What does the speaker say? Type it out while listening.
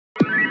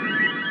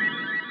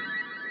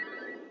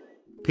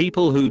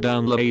People who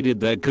downloaded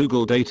their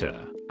Google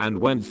data and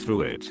went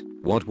through it.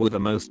 What were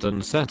the most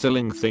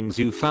unsettling things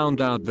you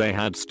found out they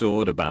had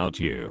stored about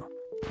you?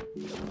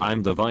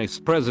 I'm the vice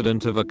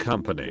president of a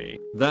company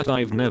that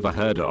I've never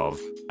heard of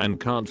and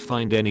can't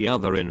find any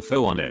other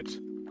info on it.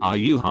 Are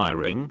you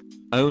hiring?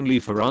 Only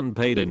for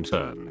unpaid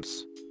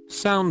interns.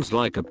 Sounds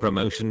like a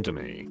promotion to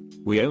me.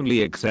 We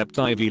only accept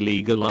Ivy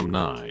League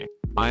alumni.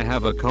 I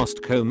have a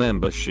Costco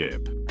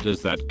membership.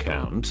 Does that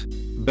count?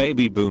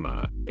 Baby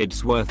boomer,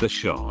 it's worth a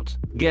shot.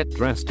 Get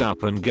dressed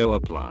up and go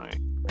apply.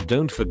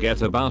 Don't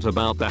forget about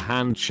the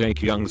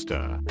handshake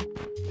youngster.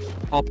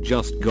 Op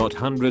just got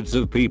hundreds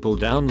of people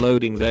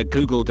downloading their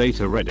Google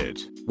data.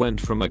 Reddit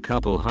went from a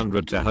couple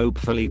hundred to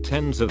hopefully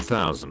tens of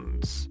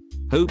thousands.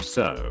 Hope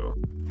so.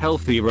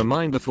 Healthy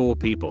reminder for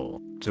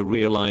people to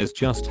realize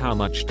just how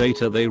much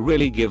data they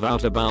really give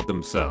out about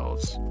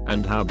themselves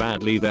and how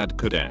badly that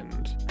could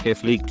end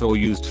if leaked or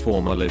used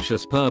for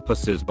malicious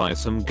purposes by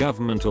some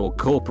government or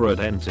corporate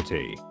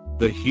entity.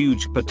 The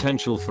huge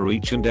potential for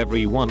each and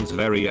everyone's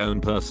very own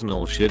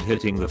personal shit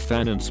hitting the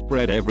fan and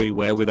spread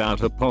everywhere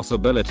without a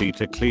possibility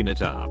to clean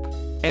it up.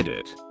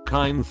 Edit.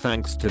 Kind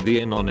thanks to the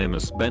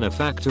anonymous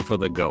benefactor for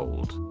the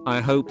gold. I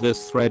hope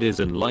this thread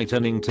is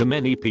enlightening to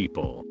many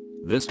people.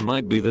 This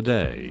might be the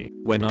day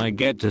when I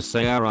get to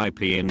say RIP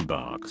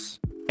inbox.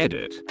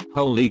 Edit.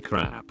 Holy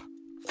crap.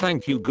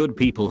 Thank you good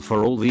people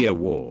for all the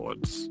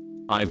awards.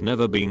 I've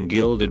never been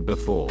gilded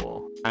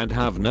before and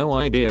have no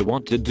idea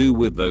what to do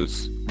with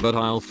those, but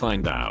I'll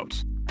find out.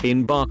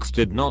 Inbox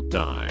did not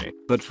die,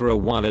 but for a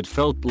while it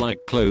felt like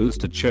close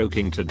to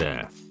choking to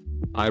death.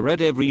 I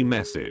read every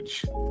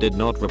message, did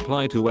not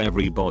reply to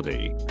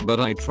everybody, but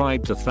I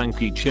tried to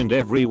thank each and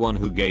everyone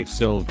who gave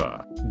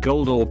silver,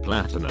 gold or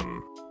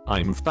platinum.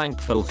 I'm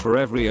thankful for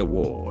every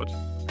award.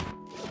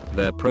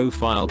 Their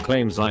profile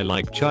claims I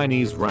like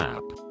Chinese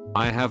rap.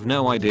 I have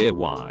no idea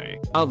why,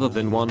 other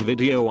than one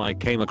video I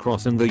came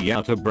across in the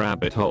YouTube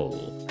rabbit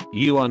hole.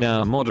 You are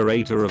now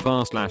moderator of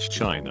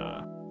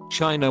r/China.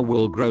 China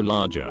will grow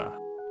larger.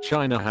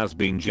 China has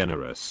been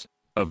generous.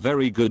 A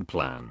very good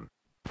plan.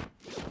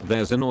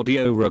 There's an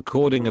audio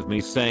recording of me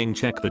saying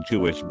check the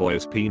Jewish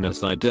boy's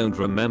penis. I don't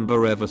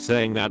remember ever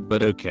saying that,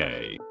 but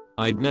okay.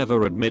 I'd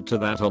never admit to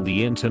that on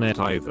the internet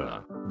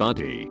either,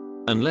 buddy.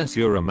 Unless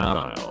you're a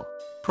male.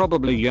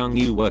 Probably young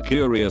you were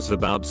curious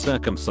about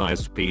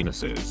circumcised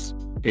penises.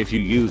 If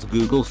you use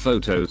Google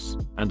Photos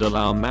and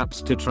allow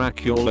maps to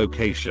track your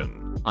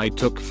location, I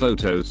took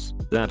photos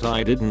that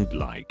I didn't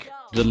like,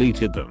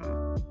 deleted them.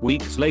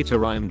 Weeks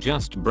later I'm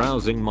just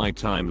browsing my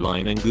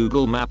timeline in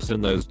Google Maps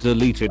and those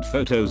deleted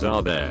photos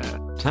are there,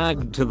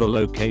 tagged to the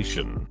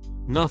location.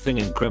 Nothing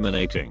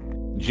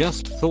incriminating,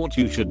 just thought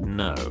you should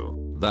know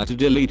that a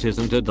delete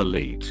isn't a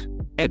delete.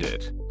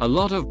 Edit. A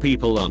lot of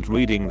people aren't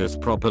reading this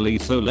properly,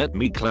 so let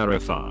me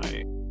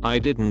clarify. I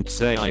didn't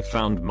say I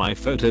found my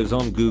photos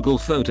on Google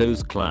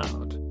Photos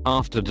Cloud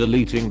after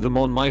deleting them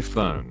on my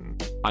phone.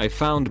 I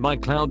found my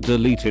cloud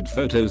deleted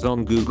photos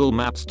on Google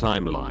Maps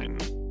timeline.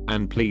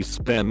 And please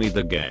spare me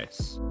the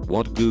guess.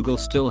 What Google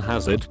still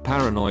has it?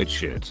 Paranoid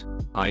shit.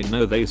 I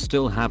know they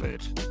still have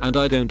it, and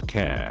I don't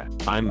care.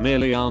 I'm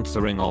merely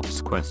answering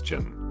Op's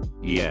question.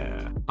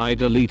 Yeah, I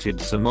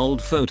deleted some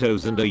old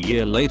photos and a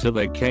year later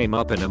they came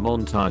up in a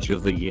montage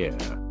of the year.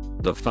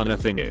 The funny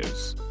thing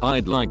is,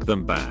 I'd like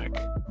them back,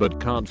 but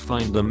can't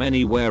find them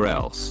anywhere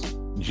else.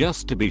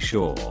 Just to be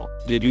sure,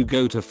 did you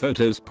go to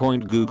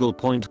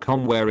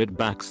photos.google.com where it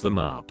backs them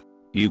up?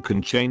 You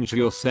can change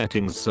your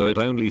settings so it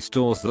only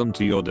stores them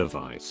to your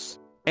device.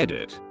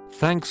 Edit.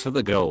 Thanks for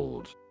the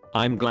gold.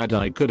 I'm glad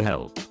I could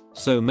help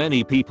so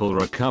many people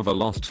recover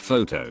lost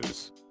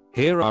photos.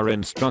 Here are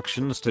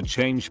instructions to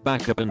change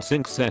backup and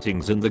sync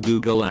settings in the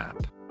Google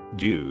app.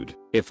 Dude,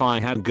 if I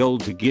had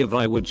gold to give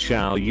I would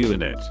shower you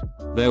in it.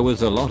 There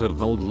was a lot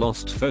of old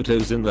lost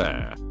photos in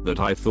there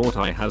that I thought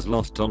I has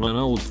lost on an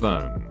old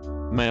phone.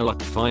 May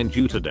luck find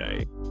you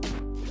today.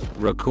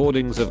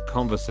 Recordings of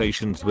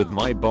conversations with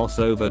my boss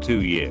over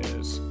 2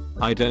 years.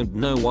 I don't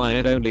know why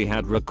it only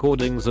had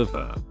recordings of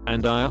her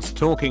and us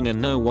talking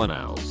and no one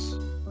else.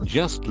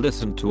 Just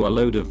listened to a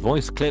load of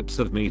voice clips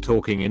of me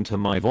talking into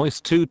my voice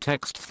to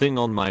text thing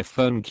on my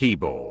phone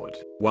keyboard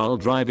while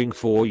driving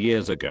 4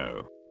 years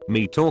ago.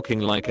 Me talking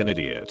like an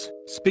idiot,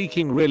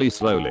 speaking really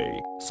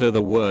slowly so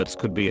the words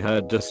could be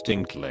heard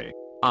distinctly.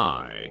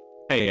 I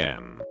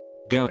am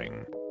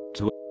going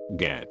to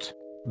get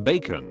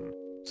bacon.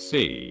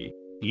 See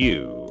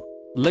you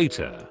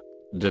later.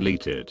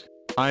 Deleted.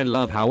 I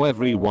love how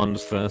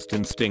everyone's first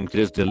instinct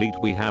is delete.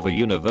 We have a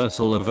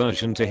universal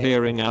aversion to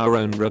hearing our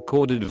own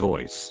recorded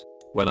voice.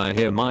 When I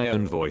hear my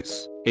own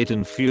voice, it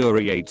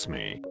infuriates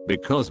me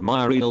because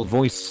my real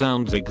voice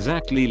sounds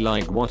exactly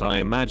like what I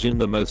imagine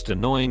the most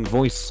annoying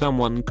voice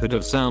someone could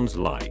have sounds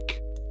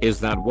like. Is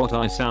that what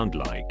I sound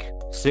like?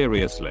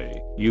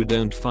 Seriously, you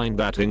don't find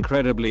that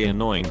incredibly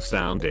annoying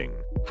sounding?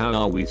 How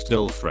are we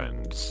still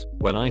friends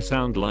when I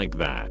sound like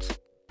that?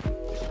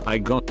 I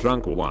got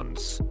drunk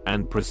once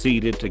and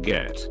proceeded to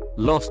get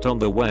lost on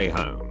the way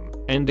home,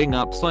 ending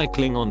up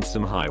cycling on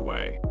some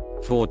highway.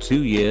 For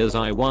 2 years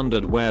I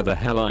wondered where the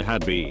hell I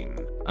had been,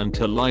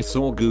 until I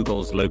saw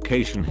Google's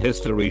location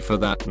history for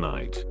that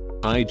night.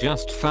 I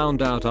just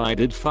found out I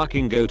did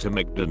fucking go to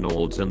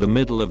McDonald's in the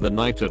middle of the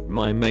night at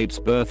my mate's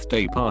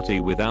birthday party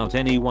without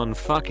anyone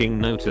fucking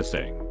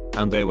noticing,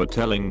 and they were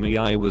telling me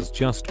I was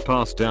just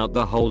passed out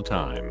the whole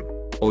time.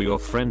 Or your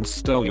friend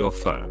stole your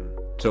phone,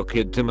 took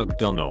it to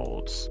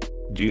McDonald's.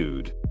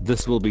 Dude,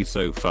 this will be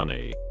so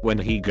funny when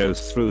he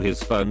goes through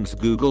his phone's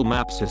Google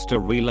Maps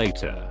history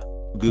later.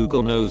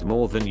 Google knows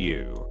more than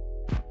you.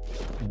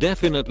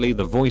 Definitely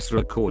the voice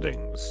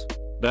recordings.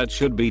 That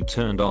should be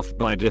turned off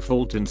by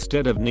default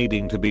instead of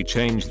needing to be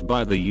changed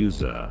by the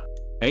user.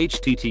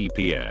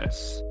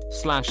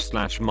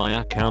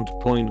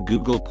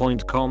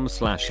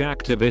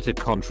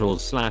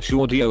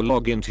 https://myaccount.google.com/activity/control/audio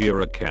log into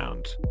your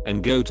account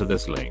and go to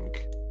this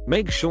link.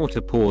 Make sure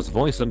to pause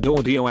voice and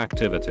audio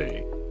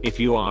activity. If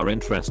you are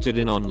interested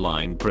in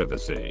online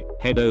privacy,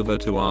 head over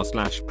to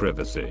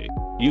r/privacy.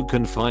 You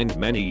can find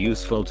many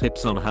useful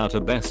tips on how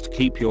to best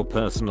keep your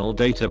personal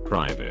data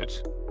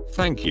private.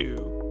 Thank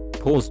you.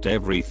 Paused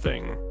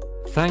everything.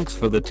 Thanks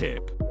for the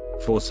tip.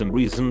 For some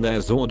reason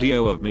there's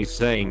audio of me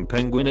saying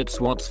penguin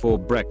it's what's for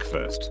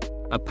breakfast.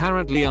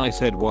 Apparently I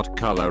said what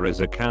color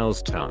is a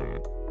cow's tongue.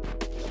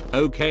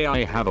 Okay,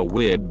 I have a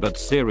weird but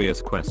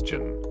serious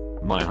question.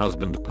 My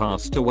husband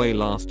passed away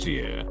last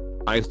year.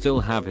 I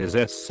still have his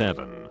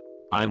S7.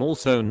 I'm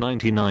also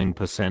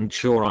 99%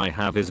 sure I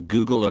have his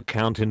Google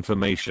account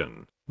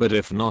information, but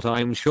if not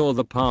I'm sure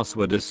the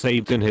password is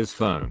saved in his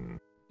phone.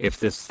 If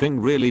this thing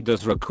really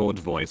does record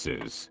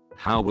voices,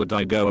 how would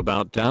I go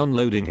about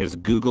downloading his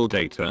Google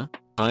data?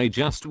 I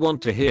just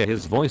want to hear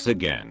his voice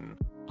again.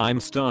 I'm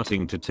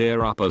starting to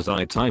tear up as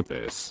I type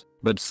this,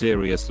 but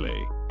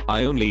seriously,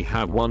 I only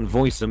have one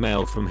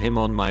voicemail from him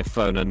on my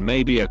phone and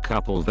maybe a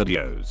couple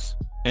videos.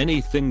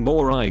 Anything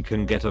more I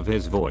can get of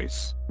his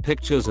voice,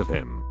 pictures of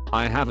him,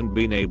 I haven't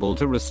been able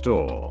to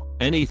restore.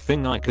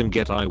 Anything I can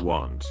get I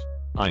want.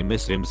 I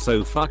miss him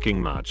so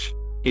fucking much.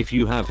 If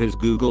you have his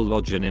Google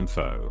login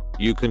info,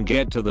 you can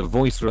get to the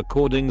voice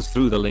recordings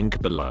through the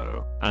link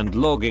below and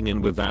logging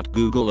in with that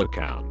Google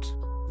account.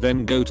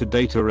 Then go to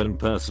data and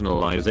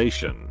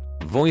personalization,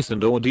 voice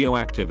and audio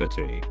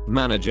activity,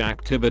 manage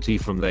activity.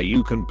 From there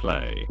you can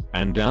play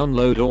and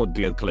download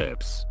audio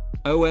clips.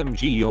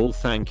 OMG y'all,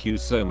 thank you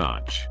so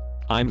much.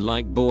 I'm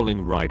like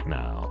bawling right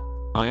now.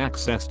 I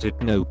accessed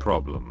it no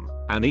problem.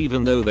 And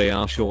even though they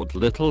are short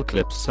little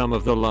clips, some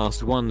of the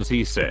last ones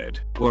he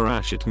said were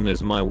Ashton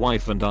is my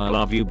wife and I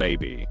love you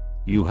baby.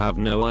 You have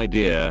no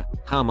idea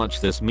how much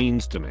this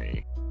means to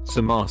me.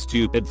 Some are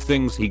stupid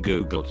things he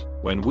googled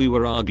when we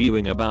were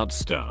arguing about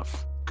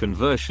stuff,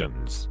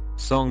 conversions,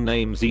 song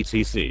names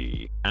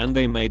etc. And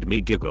they made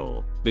me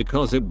giggle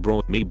because it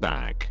brought me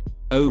back.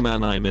 Oh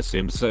man, I miss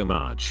him so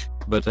much,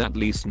 but at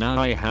least now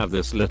I have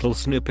this little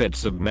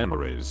snippets of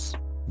memories.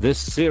 This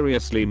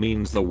seriously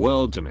means the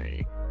world to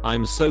me.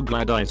 I'm so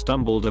glad I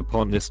stumbled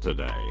upon this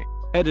today.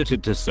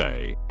 Edited to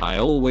say, I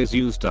always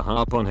used to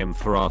harp on him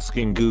for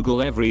asking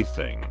Google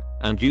everything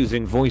and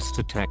using voice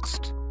to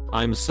text.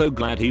 I'm so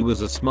glad he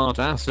was a smart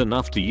ass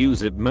enough to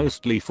use it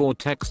mostly for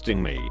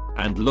texting me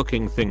and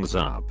looking things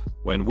up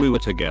when we were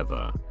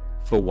together.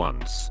 For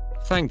once,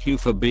 thank you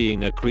for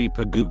being a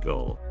creeper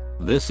Google.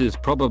 This is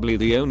probably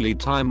the only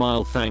time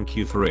I'll thank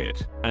you for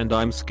it, and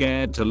I'm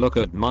scared to look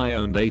at my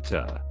own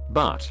data,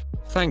 but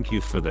thank you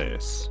for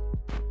this.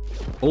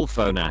 All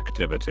phone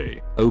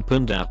activity,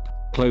 opened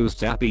app,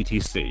 closed app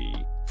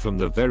etc. From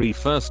the very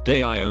first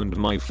day I owned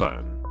my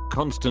phone,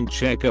 constant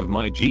check of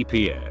my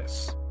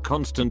GPS,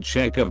 constant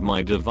check of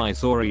my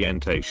device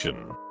orientation.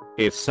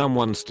 If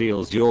someone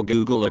steals your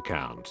Google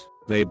account,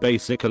 they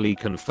basically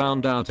can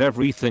find out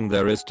everything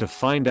there is to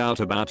find out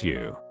about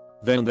you.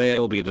 Then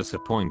they'll be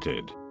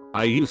disappointed.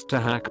 I used to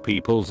hack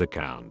people's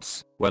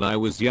accounts when I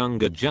was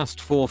younger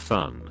just for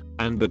fun,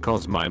 and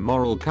because my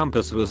moral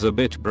compass was a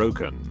bit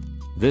broken.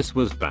 This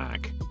was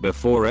back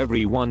before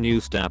everyone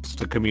used apps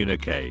to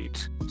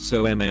communicate,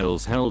 so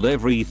emails held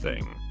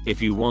everything.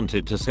 If you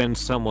wanted to send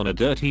someone a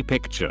dirty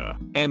picture,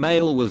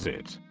 email was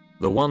it.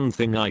 The one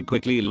thing I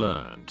quickly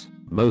learned,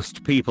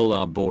 most people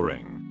are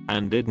boring,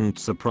 and didn't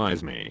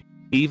surprise me.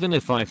 Even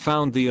if I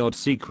found the odd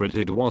secret,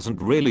 it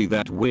wasn't really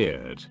that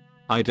weird.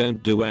 I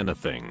don't do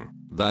anything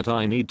that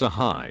I need to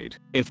hide.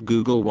 If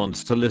Google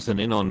wants to listen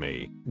in on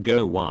me,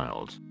 go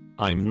wild.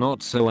 I'm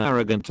not so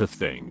arrogant to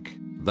think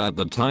that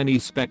the tiny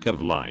speck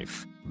of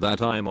life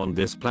that I'm on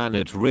this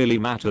planet really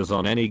matters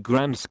on any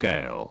grand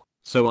scale,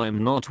 so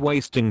I'm not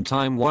wasting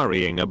time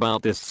worrying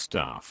about this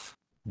stuff.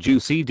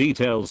 Juicy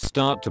details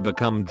start to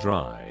become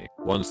dry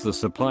once the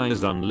supply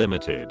is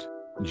unlimited.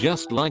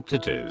 Just like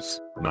it is,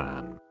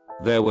 man.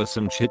 There were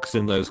some chicks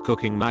in those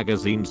cooking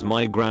magazines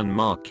my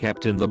grandma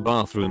kept in the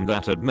bathroom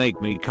that'd make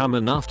me come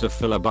enough to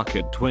fill a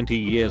bucket 20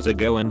 years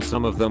ago, and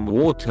some of them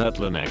wore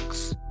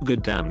turtlenecks.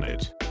 Good damn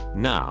it.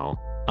 Now,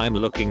 I'm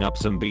looking up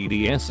some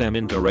BDSM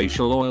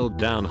interracial oiled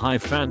down high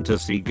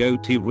fantasy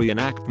goatee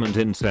reenactment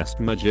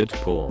incest midget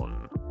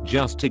porn,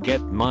 just to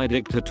get my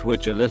dick to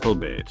twitch a little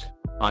bit.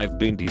 I've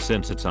been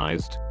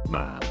desensitized,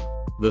 man.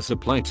 The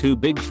supply too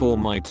big for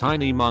my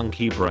tiny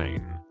monkey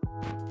brain.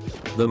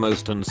 The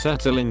most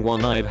unsettling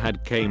one I've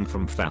had came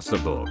from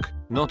Facebook,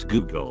 not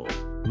Google.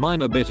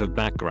 Mine a bit of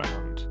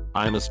background.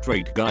 I'm a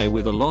straight guy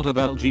with a lot of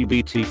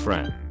LGBT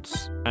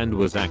friends and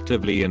was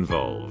actively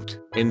involved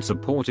in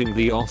supporting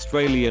the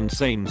Australian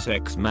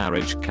same-sex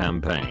marriage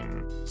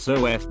campaign.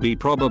 So FB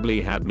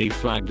probably had me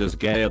flagged as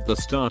gay at the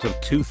start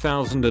of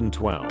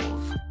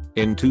 2012.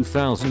 In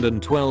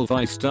 2012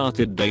 I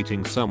started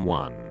dating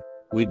someone.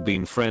 We'd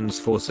been friends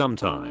for some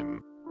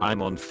time.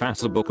 I'm on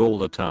Facebook all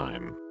the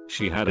time.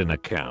 She had an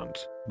account,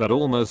 but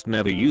almost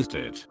never used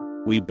it.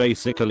 We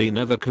basically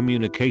never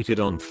communicated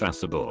on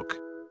Facebook.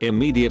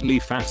 Immediately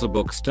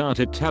Facebook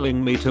started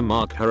telling me to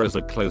mark her as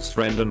a close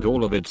friend and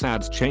all of its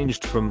ads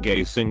changed from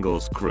gay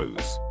singles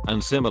cruise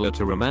and similar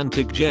to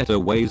romantic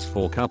getaways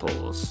for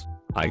couples.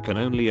 I can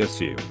only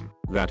assume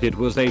that it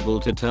was able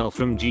to tell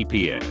from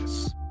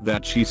GPS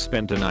that she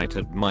spent a night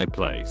at my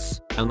place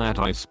and that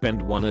I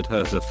spent one at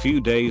hers a few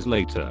days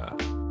later.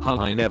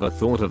 I never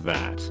thought of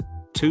that.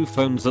 2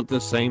 phones at the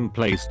same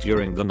place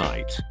during the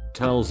night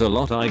tells a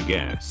lot, I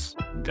guess.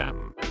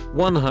 Damn.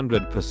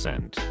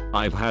 100%.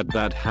 I've had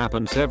that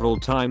happen several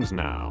times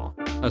now.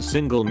 A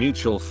single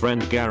mutual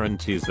friend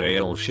guarantees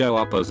they'll show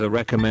up as a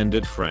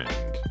recommended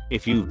friend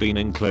if you've been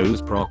in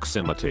close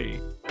proximity.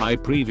 I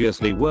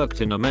previously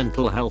worked in a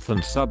mental health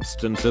and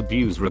substance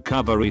abuse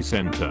recovery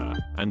center,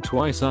 and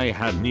twice I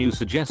had new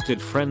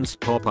suggested friends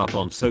pop up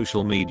on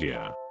social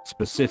media,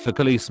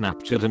 specifically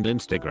Snapchat and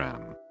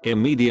Instagram,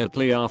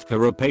 immediately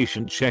after a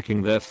patient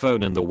checking their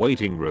phone in the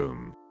waiting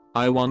room.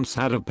 I once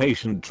had a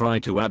patient try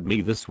to add me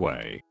this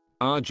way.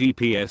 Our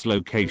GPS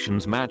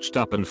locations matched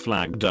up and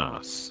flagged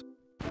us.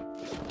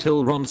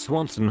 Till Ron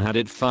Swanson had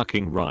it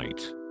fucking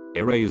right.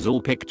 Erase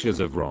all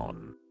pictures of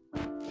Ron.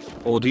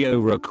 Audio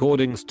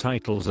recordings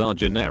titles are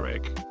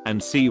generic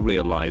and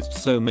serialized,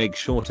 so make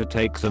sure to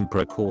take some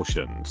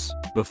precautions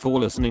before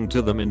listening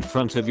to them in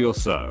front of your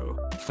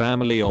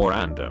family or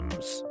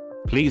randoms.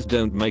 Please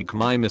don't make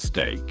my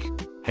mistake.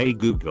 Hey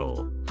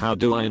Google, how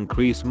do I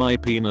increase my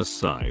penis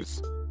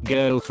size?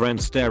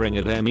 Girlfriend staring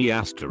at me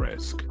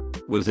asterisk.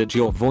 Was it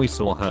your voice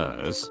or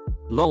hers?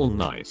 Lol,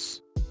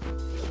 nice.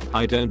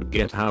 I don't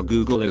get how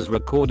Google is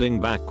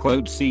recording back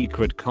quote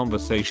secret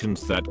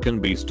conversations that can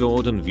be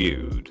stored and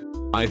viewed.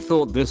 I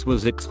thought this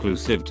was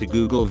exclusive to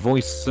Google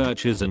voice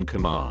searches and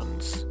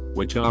commands,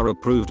 which are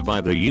approved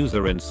by the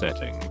user in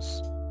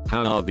settings.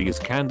 How are these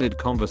candid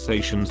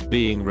conversations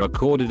being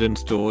recorded and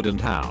stored, and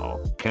how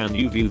can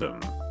you view them?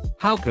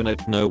 How can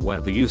it know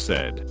whether you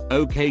said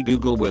 "Okay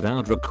Google"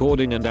 without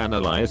recording and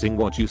analyzing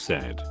what you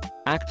said?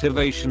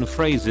 Activation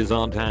phrases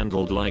aren't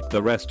handled like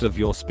the rest of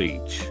your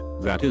speech.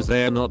 That is,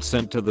 they are not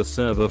sent to the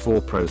server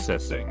for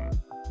processing.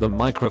 The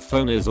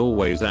microphone is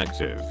always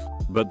active,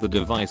 but the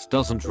device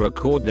doesn't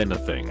record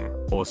anything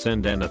or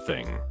send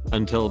anything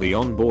until the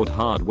onboard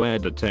hardware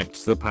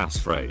detects the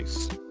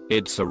passphrase.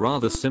 It's a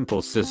rather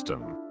simple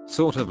system,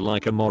 sort of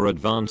like a more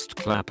advanced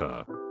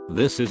clapper.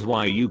 This is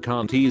why you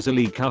can't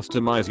easily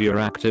customize your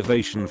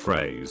activation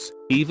phrase,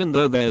 even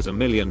though there's a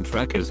million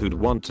trackers who'd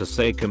want to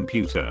say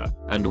computer,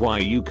 and why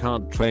you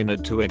can't train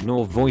it to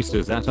ignore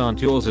voices that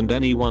aren't yours, and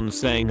anyone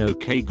saying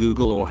 "Okay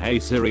Google" or "Hey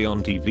Siri"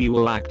 on TV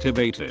will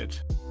activate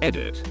it.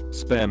 Edit.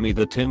 Spare me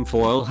the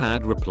tinfoil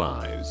hat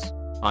replies.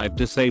 I've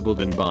disabled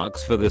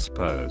inbox for this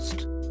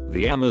post.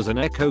 The Amazon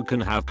Echo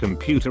can have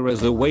computer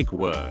as a wake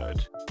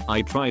word.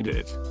 I tried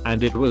it,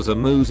 and it was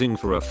amusing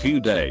for a few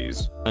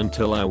days,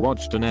 until I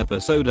watched an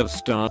episode of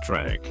Star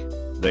Trek.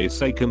 They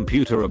say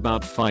computer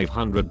about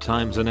 500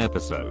 times an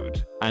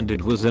episode, and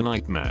it was a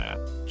nightmare.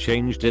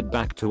 Changed it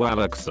back to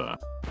Alexa.